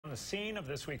the scene of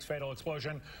this week's fatal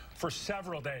explosion for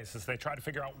several days as they try to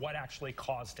figure out what actually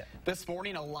caused it. This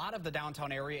morning, a lot of the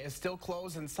downtown area is still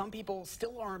closed, and some people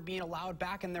still aren't being allowed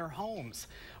back in their homes.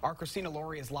 Our Christina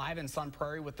Laurie is live in Sun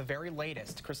Prairie with the very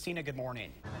latest. Christina, good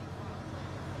morning.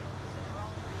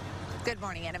 Good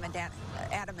morning, Adam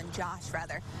and Josh,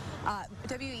 rather.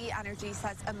 WE Energy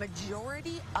says a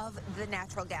majority of the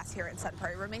natural gas here in Sun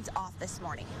Prairie remains off this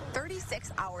morning,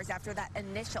 36 hours after that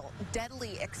initial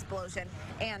deadly explosion,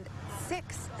 and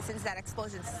 6 since that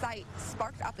explosion site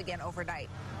sparked up again overnight.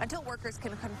 Until workers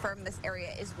can confirm this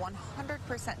area is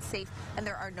 100% safe and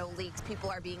there are no leaks, people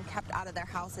are being kept out of their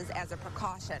houses as a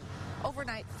precaution.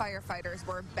 Overnight, firefighters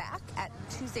were back at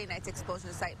Tuesday night's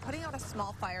explosion site, putting out a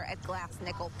small fire at Glass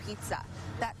Nickle Pizza.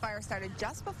 That fire started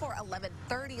just before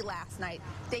 11:30 last night.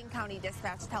 Dane County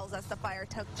Dispatch tells us the fire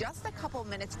took just a couple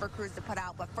minutes for crews to put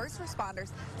out, but first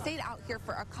responders stayed out here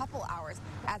for a couple hours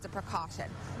as a precaution.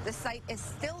 The site is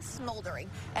still smoldering,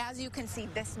 as you can see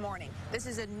this morning. This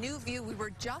is a new view. We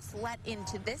were just let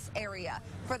into this area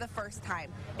for the first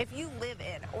time. If you live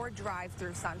in or drive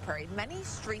through Sun Prairie, many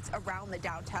streets around the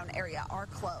downtown area are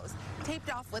closed, taped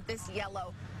off with this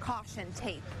yellow caution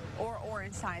tape or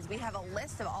orange signs. We have a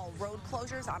list of all road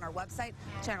closures on our website,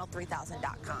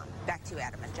 channel3000.com. Back to you,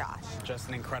 Adam and Josh. Just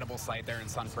an incredible sight there in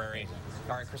Sun Prairie.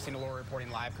 All right, Christina Laurie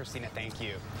reporting live. Christina, thank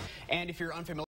you. And if you're unfamiliar